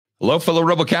Hello, fellow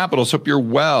Rebel Capitals. Hope you're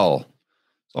well.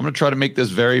 So I'm going to try to make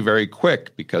this very, very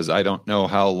quick because I don't know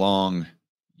how long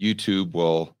YouTube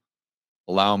will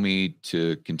allow me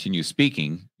to continue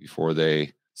speaking before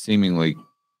they seemingly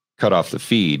cut off the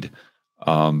feed.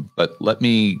 But let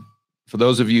me, for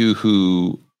those of you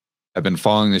who have been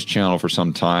following this channel for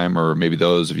some time, or maybe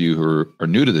those of you who are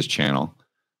new to this channel,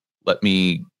 let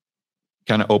me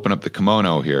kind of open up the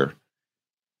kimono here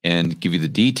and give you the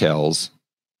details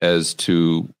as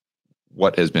to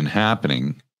what has been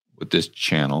happening with this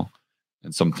channel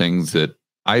and some things that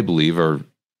I believe are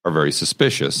very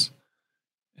suspicious.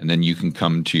 And then you can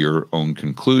come to your own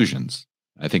conclusions.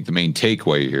 I think the main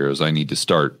takeaway here is I need to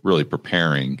start really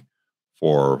preparing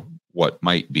for what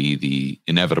might be the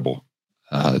inevitable.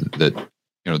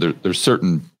 There's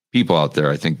certain people out there,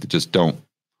 I think, that just don't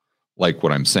like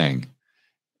what I'm saying.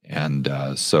 And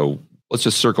so let's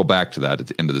just circle back to that at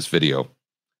the end of this video.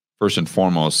 First and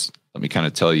foremost, let me kind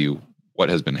of tell you what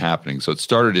has been happening. So it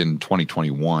started in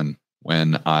 2021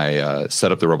 when I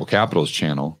set up the Rebel Capitals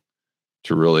channel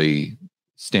to really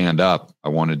stand up. I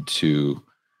wanted to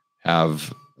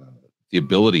have the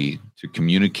ability to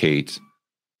communicate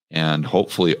and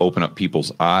hopefully open up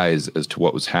people's eyes as to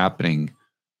what was happening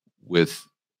with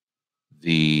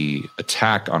the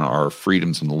attack on our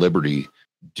freedoms and liberty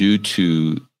due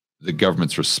to the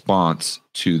government's response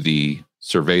to the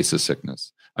cerveza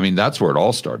sickness. I mean, that's where it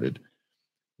all started,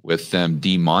 with them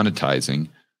demonetizing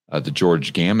the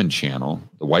George Gammon channel,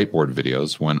 the whiteboard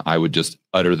videos, when I would just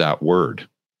utter that word.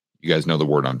 You guys know the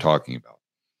word I'm talking about.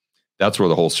 That's where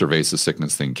the whole cerveza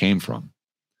sickness thing came from.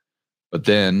 But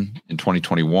then in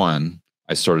 2021,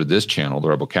 I started this channel, the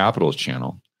Rebel Capitals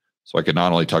channel, so I could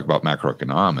not only talk about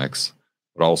macroeconomics,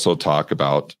 but also talk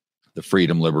about the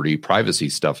freedom, liberty, privacy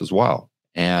stuff as well.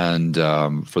 And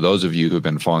for those of you who have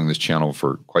been following this channel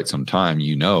for quite some time,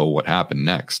 you know what happened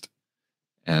next.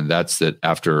 And that's that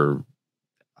after,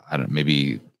 I don't know,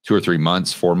 maybe 2 or 3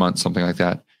 months, 4 months, something like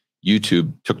that,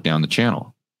 YouTube took down the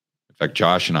channel. In fact,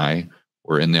 Josh and I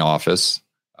were in the office.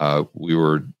 We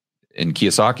were in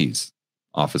Kiyosaki's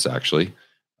office, actually,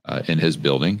 in his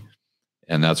building.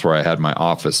 And that's where I had my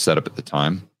office set up at the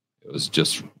time. It was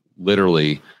just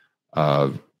literally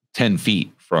 10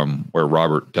 feet from where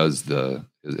Robert does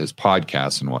his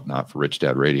podcasts and whatnot for Rich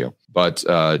Dad Radio. But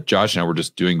Josh and I were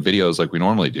just doing videos like we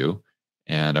normally do.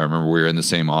 And I remember we were in the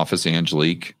same office.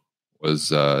 Angelique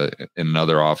was in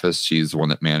another office. She's the one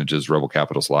that manages Rebel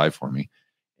Capitals Live for me.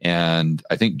 And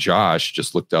I think Josh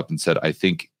just looked up and said, I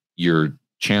think your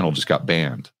channel just got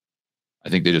banned. I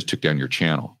think they just took down your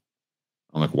channel.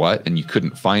 I'm like, what? And you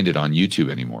couldn't find it on YouTube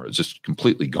anymore. It's just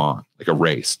completely gone, like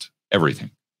erased,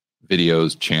 everything.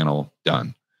 Videos, channel,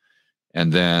 done.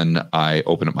 And then I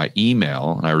opened up my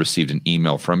email and I received an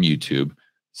email from YouTube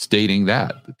stating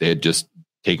that they had just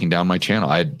taken down my channel.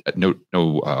 I had no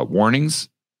warnings,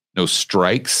 no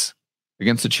strikes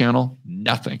against the channel,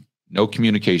 nothing, no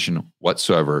communication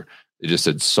whatsoever. They just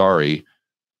said, sorry,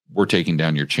 we're taking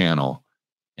down your channel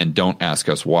and don't ask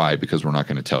us why, because we're not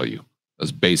going to tell you.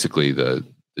 That's basically the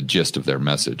gist of their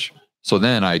message. So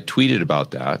then I tweeted about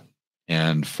that.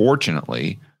 And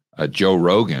fortunately, Joe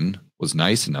Rogan was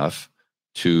nice enough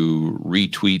to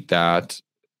retweet that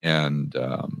and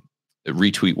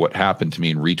retweet what happened to me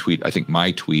and retweet, I think,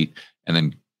 my tweet, and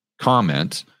then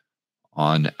comment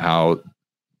on how,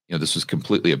 this was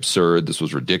completely absurd. This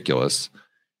was ridiculous.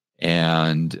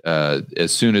 And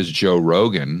as soon as Joe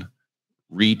Rogan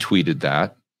retweeted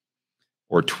that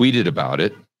or tweeted about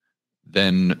it,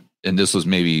 then, and this was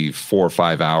maybe 4 or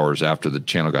 5 hours after the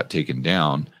channel got taken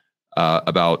down,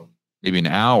 about maybe an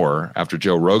hour after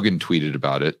Joe Rogan tweeted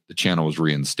about it, the channel was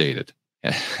reinstated.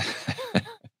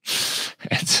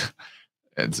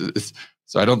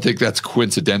 So I don't think that's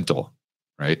coincidental,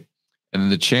 right? And then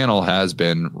the channel has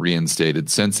been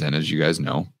reinstated since then, as you guys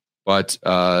know. But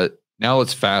now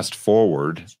let's fast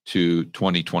forward to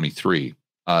 2023.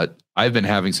 I've been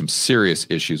having some serious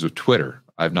issues with Twitter.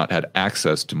 I've not had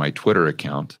access to my Twitter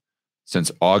account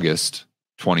since August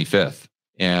 25th.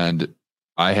 And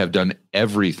I have done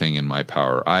everything in my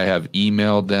power. I have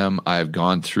emailed them. I have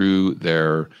gone through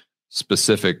their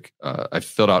specific, I've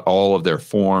filled out all of their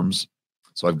forms.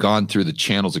 So I've gone through the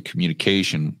channels of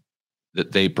communication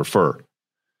that they prefer,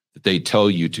 that they tell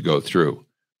you to go through.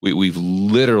 We've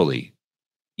literally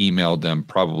emailed them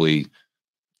probably,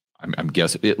 I'm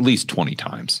guessing, at least 20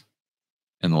 times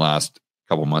in the last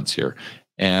couple months here.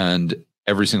 And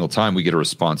every single time we get a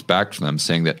response back from them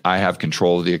saying that I have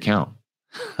control of the account.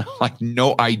 Like,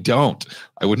 no, I don't.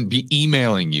 I wouldn't be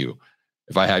emailing you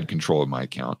if I had control of my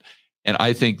account. And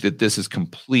I think that this is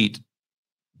complete.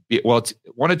 Well, it's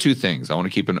one of two things. I want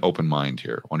to keep an open mind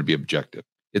here. I want to be objective.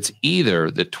 It's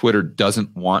either that Twitter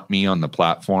doesn't want me on the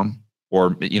platform,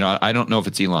 or, I don't know if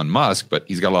it's Elon Musk, but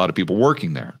he's got a lot of people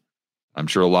working there. I'm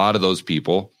sure a lot of those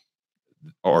people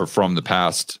are from the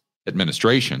past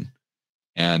administration.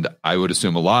 And I would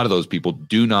assume a lot of those people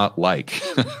do not like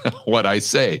what I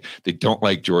say. They don't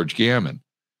like George Gammon,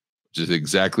 which is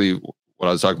exactly what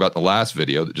I was talking about in the last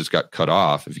video that just got cut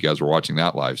off. If you guys were watching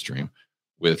that live stream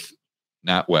with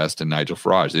Nat West and Nigel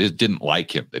Farage, they just didn't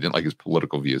like him. They didn't like his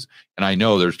political views. And I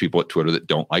know there's people at Twitter that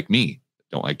don't like me,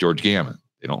 don't like George Gammon.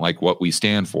 They don't like what we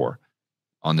stand for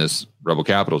on this Rebel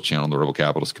Capital channel, the Rebel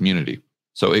Capitalist community.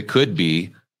 So it could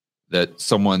be that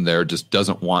someone there just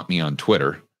doesn't want me on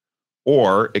Twitter,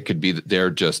 or it could be that they're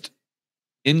just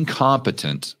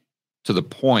incompetent to the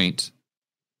point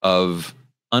of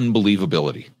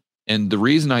unbelievability. And the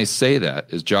reason I say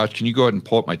that is, Josh, can you go ahead and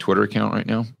pull up my Twitter account right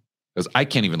now? Because I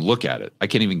can't even look at it. I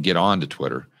can't even get on to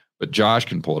Twitter, but Josh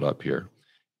can pull it up here.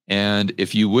 And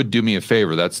if you would do me a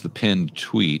favor, that's the pinned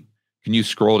tweet. Can you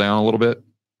scroll down a little bit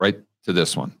right to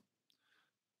this one?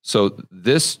 So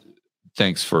this,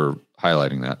 thanks for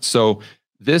highlighting that. So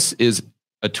this is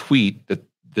a tweet that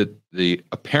the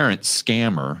apparent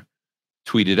scammer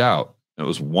tweeted out. It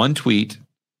was one tweet,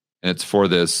 and it's for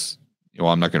this.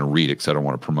 I'm not going to read it because I don't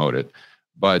want to promote it.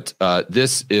 But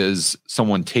this is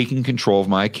someone taking control of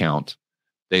my account.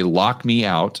 They locked me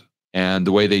out, and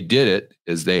the way they did it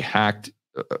is they hacked.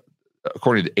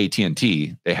 According to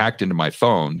AT&T, they hacked into my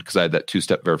phone because I had that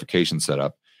two-step verification set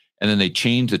up, and then they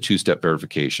changed the two-step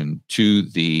verification to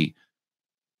the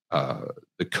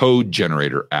code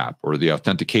generator app, or the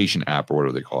authentication app, or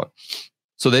whatever they call it.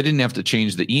 So they didn't have to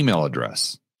change the email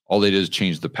address. All they did is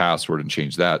change the password and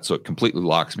change that. So it completely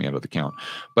locks me out of the account.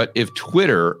 But if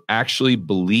Twitter actually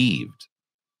believed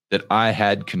that I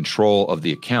had control of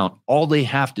the account, all they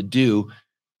have to do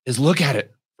is look at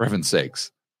it, for heaven's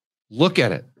sakes. Look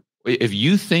at it. If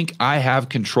you think I have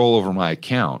control over my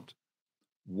account,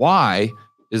 why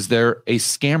is there a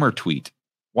scammer tweet?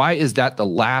 Why is that the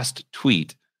last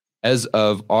tweet as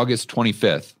of August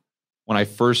 25th, when I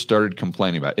first started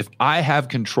complaining about it? If I have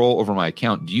control over my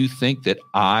account, do you think that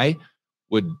I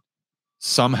would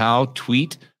somehow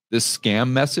tweet this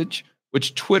scam message,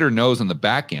 which Twitter knows on the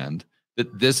back end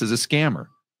that this is a scammer?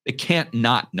 They can't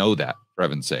not know that, for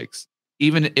heaven's sakes.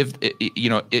 Even if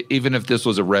this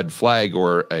was a red flag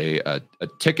or a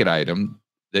ticket item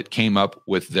that came up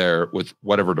with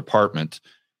whatever department,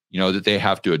 that they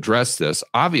have to address this.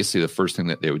 Obviously, the first thing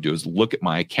that they would do is look at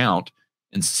my account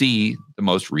and see the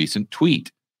most recent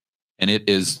tweet. And it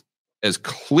is as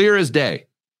clear as day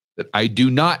that I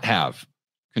do not have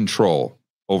control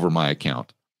over my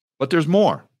account. But there's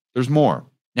more. There's more.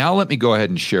 Now let me go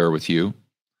ahead and share with you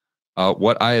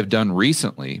what I have done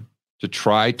recently to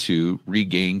try to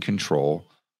regain control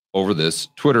over this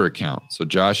Twitter account. So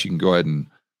Josh, you can go ahead and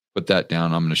put that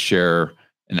down. I'm going to share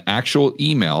an actual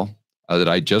email that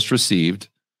I just received,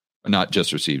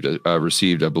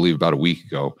 received, I believe, about a week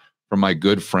ago from my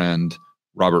good friend,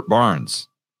 Robert Barnes.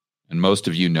 And most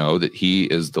of you know that he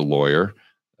is the lawyer,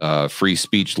 free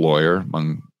speech lawyer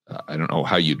among, I don't know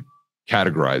how you'd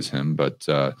categorize him, but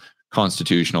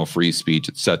constitutional free speech,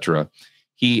 etc.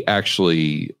 He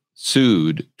actually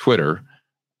sued Twitter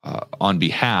on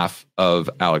behalf of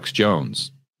Alex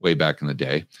Jones way back in the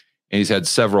day. And he's had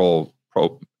several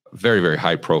very, very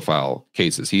high profile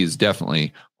cases. He is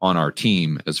definitely on our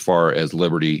team as far as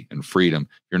liberty and freedom.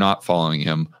 If you're not following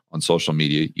him on social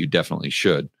media, you definitely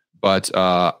should. But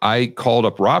I called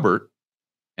up Robert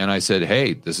and I said,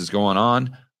 hey, this is going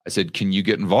on. I said, can you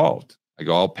get involved? I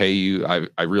go, I'll pay you.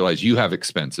 I realize you have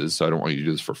expenses, so I don't want you to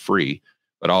do this for free,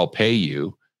 but I'll pay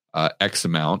you X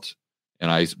amount. And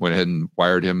I went ahead and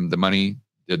wired him the money,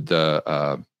 did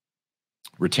the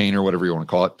retainer, whatever you want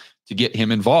to call it, to get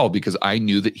him involved because I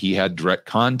knew that he had direct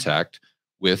contact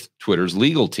with Twitter's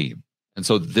legal team. And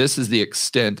so this is the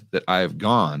extent that I've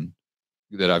gone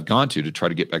to try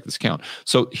to get back this account.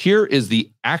 So here is the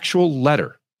actual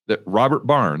letter that Robert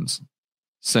Barnes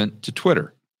sent to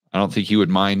Twitter. I don't think he would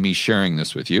mind me sharing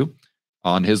this with you.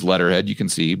 On his letterhead, you can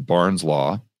see Barnes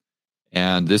Law.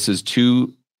 And this is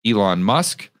to Elon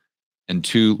Musk and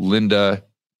to Linda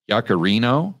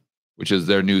Yaccarino, which is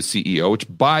their new CEO, which,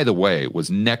 by the way,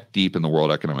 was neck deep in the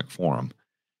World Economic Forum.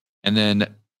 And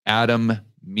then Adam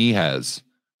Mehez,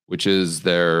 which is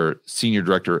their senior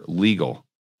director legal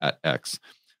at X.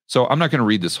 So I'm not going to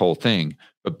read this whole thing,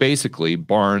 but basically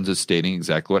Barnes is stating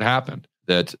exactly what happened,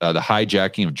 that the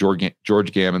hijacking of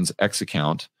George Gammon's X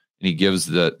account, and he gives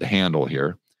the handle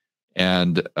here,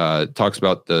 and talks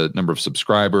about the number of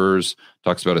subscribers,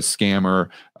 talks about a scammer,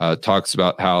 talks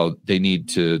about how they need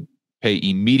to pay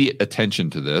immediate attention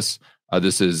to this.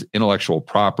 This is intellectual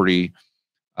property.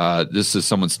 This is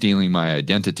someone stealing my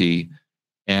identity,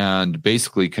 and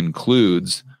basically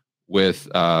concludes with,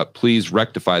 please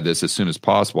rectify this as soon as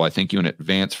possible. I thank you in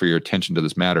advance for your attention to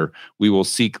this matter. We will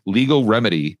seek legal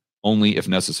remedy only if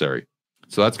necessary.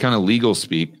 So that's kind of legal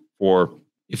speak for,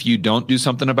 if you don't do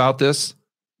something about this,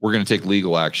 we're going to take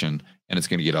legal action and it's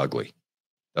going to get ugly.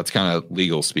 That's kind of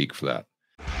legal speak for that.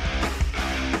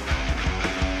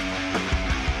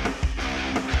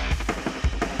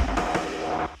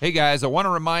 Hey guys, I want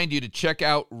to remind you to check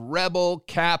out Rebel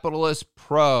Capitalist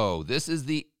Pro. This is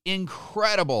the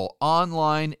incredible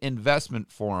online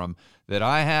investment forum that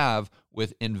I have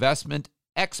with investment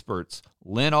experts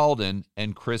Lynn Alden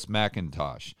and Chris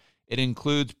McIntosh. It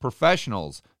includes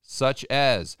professionals such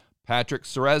as Patrick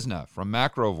Ceresna from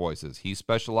Macro Voices. He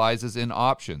specializes in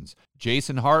options.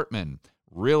 Jason Hartman,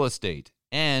 real estate,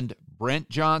 and Brent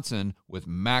Johnson with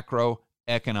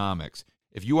macroeconomics.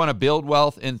 If you want to build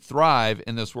wealth and thrive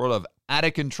in this world of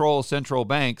out-of-control central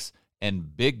banks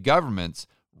and big governments,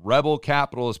 Rebel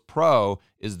Capitalist Pro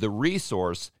is the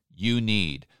resource you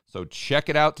need. So check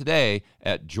it out today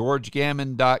at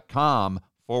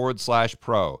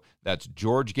georgegammon.com/pro. That's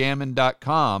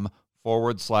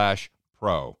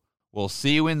georgegammon.com/pro. We'll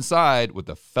see you inside with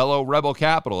the fellow Rebel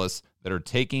capitalists that are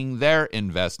taking their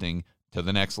investing to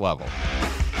the next level.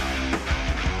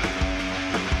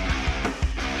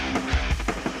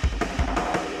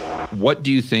 What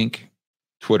do you think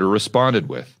Twitter responded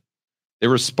with? They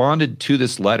responded to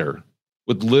this letter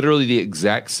with literally the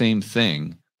exact same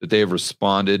thing that they have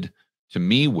responded to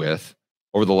me with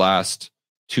over the last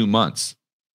 2 months.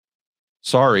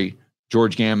 Sorry,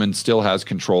 George Gammon still has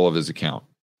control of his account.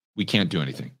 We can't do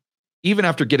anything, even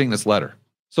after getting this letter.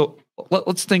 So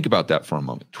let's think about that for a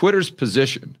moment. Twitter's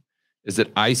position is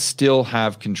that I still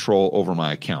have control over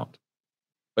my account.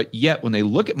 But yet, when they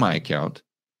look at my account,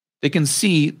 they can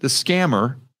see the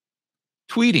scammer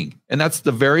tweeting. And that's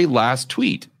the very last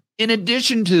tweet. In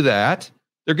addition to that,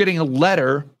 they're getting a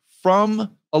letter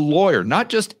from a lawyer, not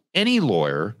just any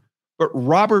lawyer, but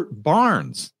Robert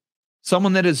Barnes,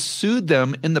 someone that has sued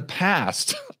them in the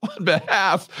past on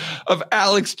behalf of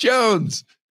Alex Jones.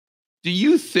 Do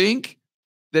you think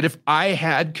that if I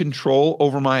had control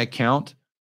over my account,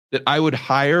 that I would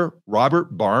hire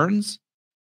Robert Barnes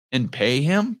and pay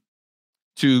him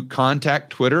to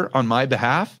contact Twitter on my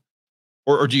behalf?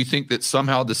 Or do you think that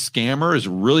somehow the scammer is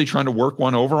really trying to work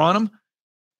one over on him?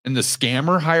 And the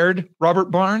scammer hired Robert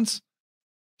Barnes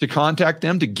to contact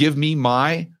them to give me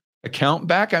my account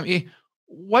back? I mean,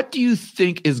 what do you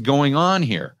think is going on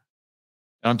here?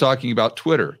 And I'm talking about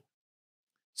Twitter.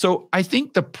 So I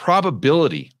think the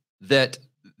probability that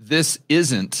this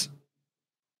isn't,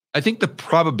 I think the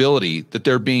probability that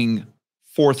they're being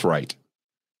forthright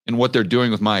in what they're doing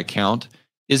with my account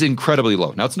is incredibly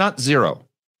low. Now, it's not zero.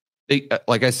 They,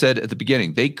 like I said at the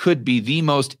beginning, they could be the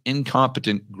most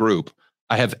incompetent group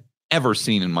I have ever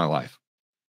seen in my life.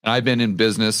 And I've been in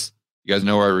business. You guys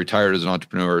know I retired as an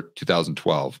entrepreneur in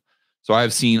 2012. So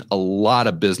I've seen a lot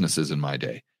of businesses in my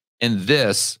day. And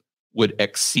this would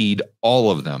exceed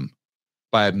all of them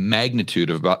by a magnitude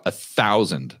of about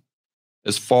 1,000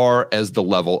 as far as the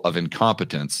level of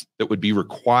incompetence that would be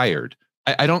required.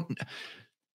 I don't,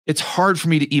 it's hard for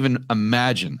me to even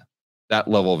imagine that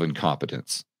level of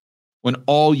incompetence when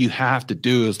all you have to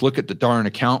do is look at the darn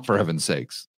account, for heaven's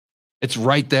sakes. It's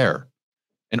right there.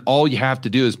 And all you have to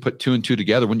do is put two and two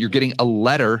together when you're getting a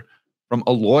letter from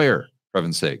a lawyer, for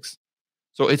heaven's sakes.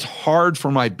 So it's hard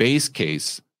for my base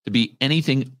case to be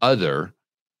anything other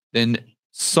than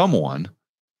someone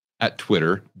at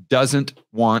Twitter doesn't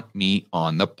want me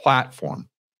on the platform.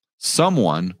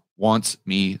 Someone wants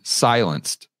me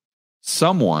silenced.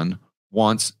 Someone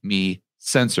wants me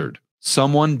censored.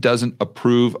 Someone doesn't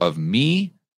approve of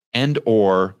me and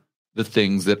or the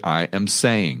things that I am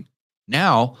saying.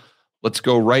 Now, let's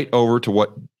go right over to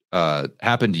what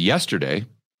happened yesterday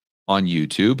on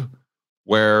YouTube,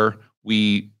 where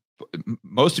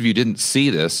most of you didn't see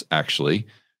this actually,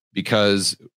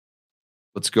 because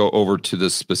let's go over to the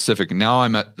specific. Now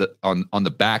I'm at on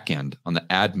the back end, on the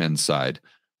admin side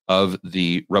of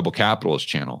the Rebel Capitalist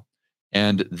channel.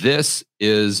 And this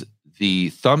is the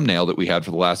thumbnail that we had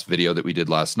for the last video that we did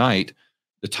last night.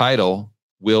 The title,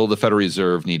 Will the Federal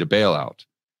Reserve Need a Bailout?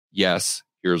 Yes,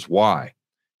 here's why.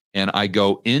 And I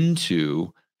go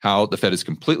into how the Fed is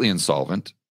completely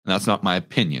insolvent. And that's not my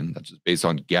opinion. That's just based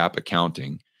on GAAP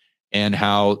accounting. And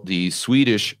how the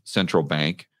Swedish central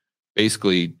bank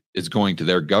basically is going to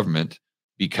their government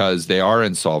because they are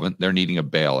insolvent. They're needing a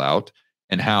bailout.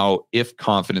 And how if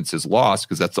confidence is lost,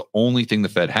 because that's the only thing the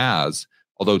Fed has,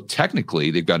 although technically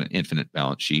they've got an infinite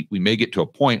balance sheet, we may get to a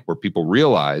point where people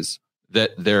realize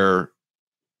that their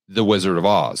the Wizard of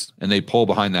Oz. And they pull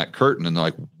behind that curtain and they're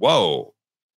like, whoa,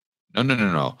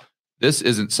 no. This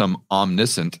isn't some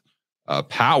omniscient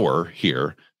power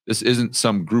here. This isn't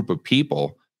some group of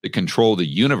people that control the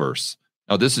universe.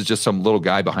 No, this is just some little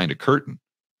guy behind a curtain.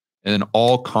 And then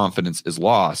all confidence is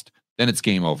lost. Then it's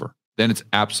game over. Then it's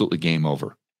absolutely game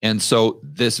over. And so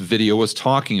this video was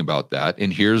talking about that.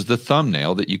 And here's the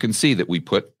thumbnail that you can see that we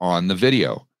put on the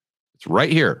video. It's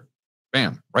right here.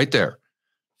 Bam, right there.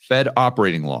 Fed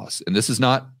operating loss. And this is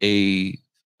not a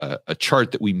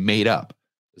chart that we made up.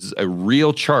 This is a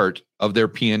real chart of their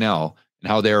P&L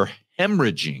and how they're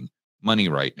hemorrhaging money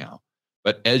right now.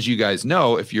 But as you guys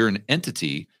know, if you're an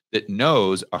entity that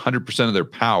knows 100% of their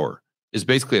power is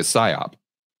basically a psyop,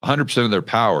 100% of their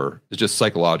power is just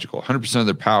psychological. 100% of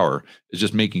their power is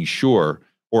just making sure,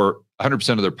 or 100%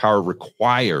 of their power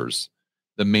requires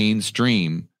the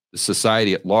mainstream, the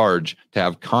society at large, to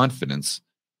have confidence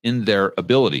in their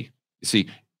ability. You see,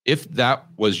 if that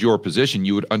was your position,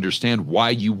 you would understand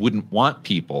why you wouldn't want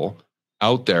people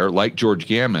out there like George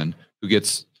Gammon, who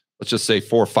gets, let's just say,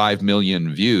 4 or 5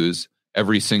 million views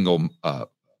every single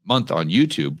month on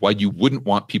YouTube, why you wouldn't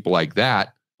want people like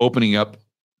that opening up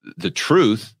the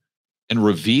truth and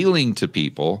revealing to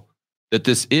people that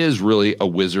this is really a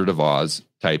Wizard of Oz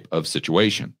type of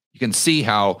situation. You can see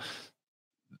how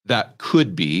that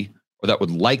could be, or that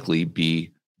would likely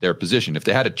be, their position. If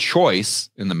they had a choice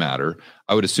in the matter,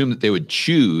 I would assume that they would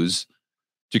choose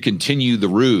to continue the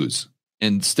ruse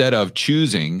instead of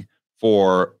choosing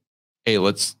for, hey,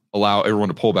 let's allow everyone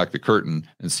to pull back the curtain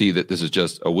and see that this is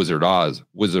just a Wizard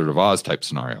of Oz type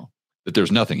scenario, that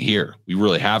there's nothing here. We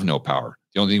really have no power.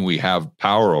 The only thing we have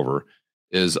power over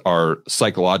is our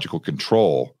psychological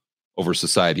control over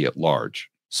society at large.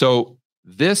 So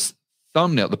this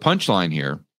thumbnail, the punchline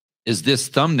here is this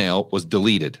thumbnail was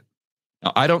deleted.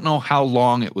 Now, I don't know how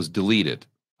long it was deleted.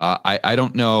 I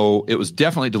don't know. It was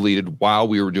definitely deleted while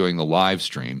we were doing the live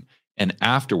stream and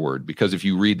afterward, because if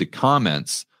you read the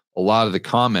comments, a lot of the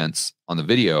comments on the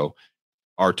video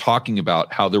are talking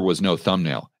about how there was no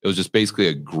thumbnail. It was just basically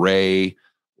a gray,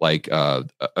 like a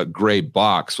gray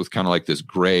box with kind of like this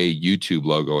gray YouTube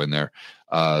logo in there,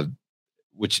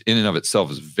 which in and of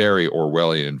itself is very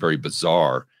Orwellian and very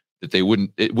bizarre. That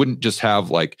it wouldn't just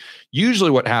have, like, usually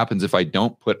what happens if I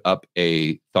don't put up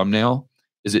a thumbnail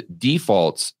is it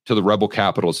defaults to the Rebel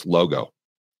Capitalist logo.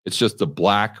 It's just the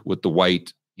black with the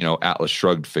white, Atlas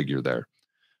Shrugged figure there.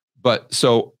 But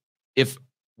so if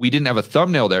we didn't have a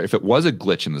thumbnail there, if it was a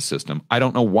glitch in the system, I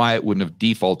don't know why it wouldn't have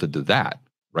defaulted to that,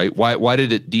 right? Why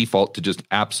did it default to just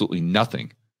absolutely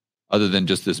nothing other than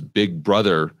just this Big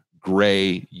Brother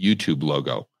gray YouTube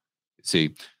logo?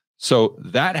 See, so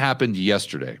that happened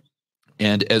yesterday.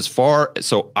 And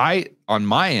on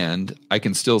my end, I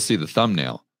can still see the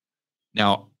thumbnail.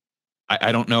 Now,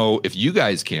 I don't know if you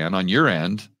guys can on your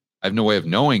end. I have no way of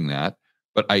knowing that.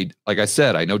 But like I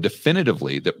said, I know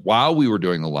definitively that while we were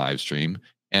doing the live stream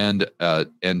and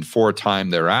for a time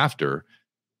thereafter,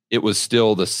 it was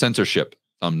still the censorship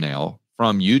thumbnail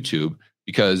from YouTube,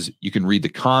 because you can read the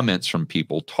comments from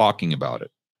people talking about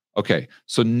it. Okay,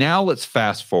 so now let's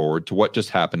fast forward to what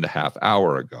just happened a half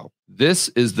hour ago. This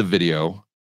is the video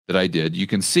that I did. You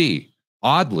can see,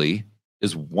 oddly,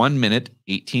 is 1 minute,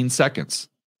 18 seconds.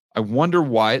 I wonder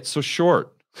why it's so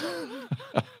short.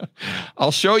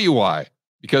 I'll show you why.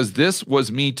 Because this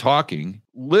was me talking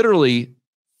literally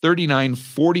 39,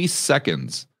 40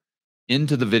 seconds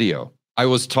into the video. I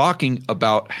was talking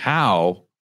about how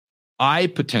I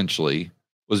potentially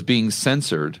was being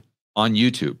censored on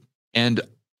YouTube. And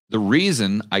the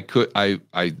reason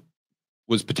I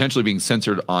was potentially being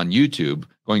censored on YouTube,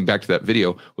 going back to that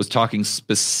video, was talking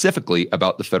specifically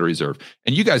about the Federal Reserve.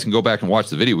 And you guys can go back and watch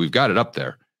the video. We've got it up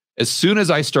there. As soon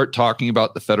as I start talking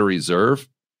about the Federal Reserve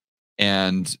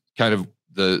and kind of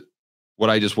what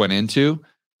I just went into,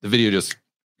 the video just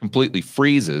completely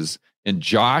freezes, and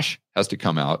Josh has to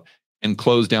come out and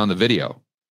close down the video.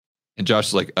 And Josh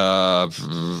is like,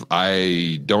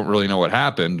 I don't really know what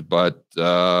happened, but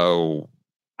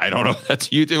I don't know if that's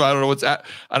YouTube. I don't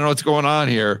know what's going on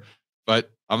here,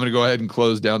 but I'm going to go ahead and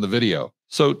close down the video.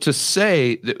 So to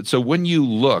say that, so when you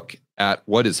look at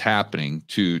what is happening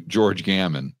to George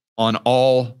Gammon on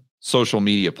all social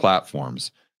media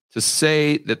platforms, to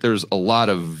say that there's a lot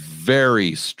of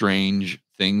very strange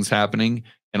things happening,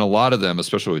 and a lot of them,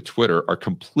 especially with Twitter, are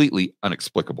completely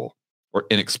inexplicable.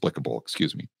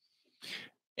 Excuse me.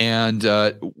 And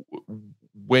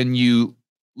when you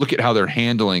look at how they're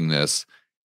handling this,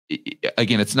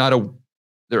 again,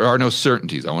 there are no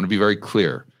certainties. I want to be very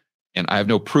clear, and I have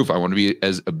no proof. I want to be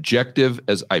as objective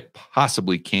as I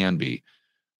possibly can be.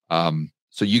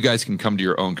 So you guys can come to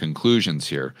your own conclusions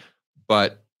here.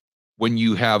 But when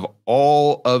you have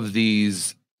all of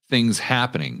these things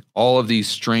happening, all of these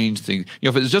strange things,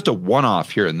 if it's just a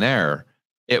one-off here and there,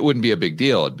 it wouldn't be a big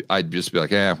deal. I'd just be like,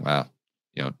 well,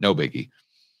 no biggie.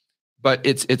 But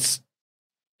it's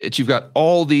you've got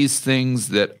all these things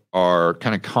that are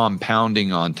kind of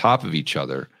compounding on top of each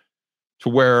other to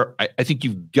where I think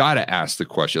you've got to ask the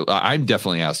question. I'm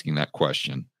definitely asking that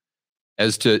question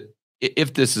as to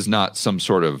if this is not some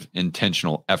sort of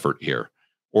intentional effort here,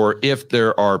 or if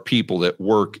there are people that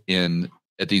work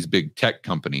at these big tech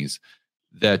companies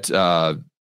that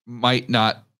might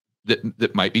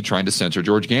be trying to censor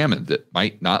George Gammon, that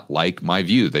might not like my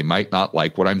view. They might not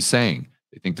like what I'm saying.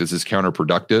 They think this is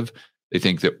counterproductive. They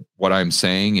think that what I'm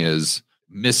saying is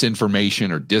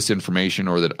misinformation or disinformation,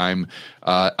 or that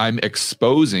I'm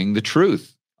exposing the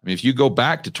truth. I mean, if you go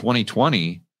back to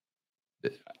 2020,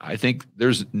 I think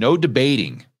there's no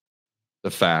debating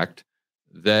the fact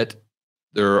that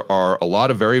there are a lot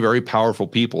of very, very powerful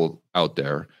people out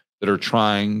there that are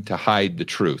trying to hide the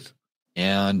truth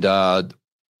and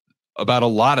about a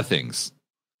lot of things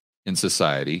in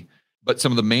society. But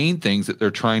some of the main things that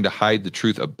they're trying to hide the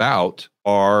truth about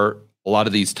are a lot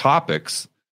of these topics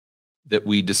that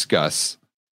we discuss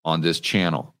on this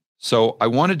channel. So I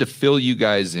wanted to fill you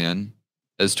guys in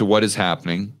as to what is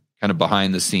happening kind of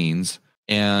behind the scenes.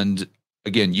 And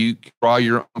again, you draw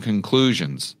your own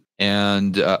conclusions.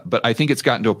 And but I think it's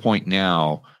gotten to a point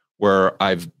now where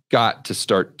I've got to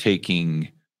start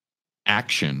taking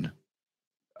action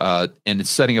and it's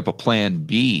setting up a plan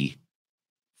B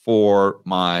for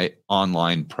my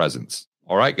online presence.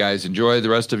 All right, guys, enjoy the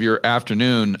rest of your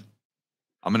afternoon.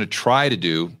 I'm going to try to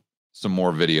do some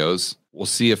more videos. We'll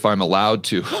see if I'm allowed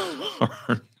to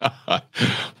or not.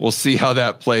 We'll see how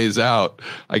that plays out.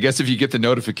 I guess if you get the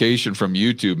notification from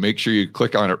YouTube, make sure you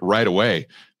click on it right away,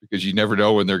 because you never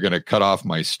know when they're going to cut off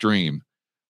my stream.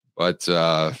 But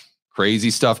crazy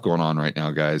stuff going on right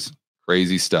now, guys.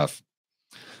 Crazy stuff.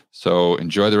 So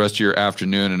enjoy the rest of your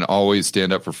afternoon, and always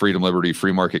stand up for freedom, liberty,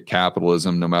 free market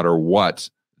capitalism, no matter what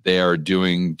they are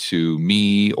doing to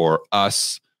me or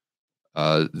us,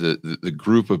 the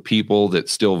group of people that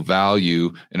still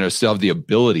value and still have the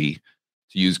ability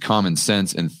to use common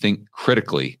sense and think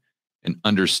critically and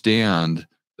understand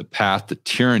the path to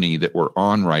tyranny that we're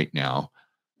on right now.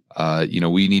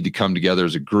 We need to come together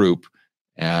as a group,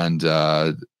 and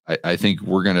I think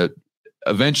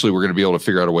eventually we're going to be able to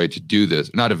figure out a way to do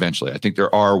this. Not eventually. I think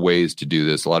there are ways to do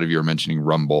this. A lot of you are mentioning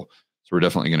Rumble, so we're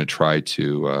definitely going to try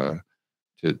to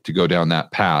go down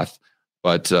that path.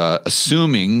 But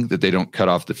assuming that they don't cut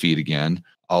off the feed again,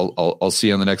 I'll see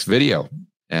you on the next video.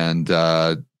 And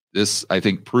this, I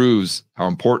think, proves how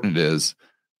important it is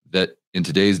that in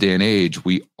today's day and age,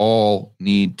 we all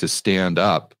need to stand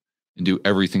up and do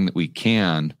everything that we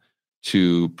can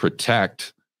to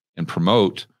protect and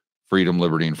promote freedom,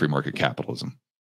 liberty, and free market capitalism.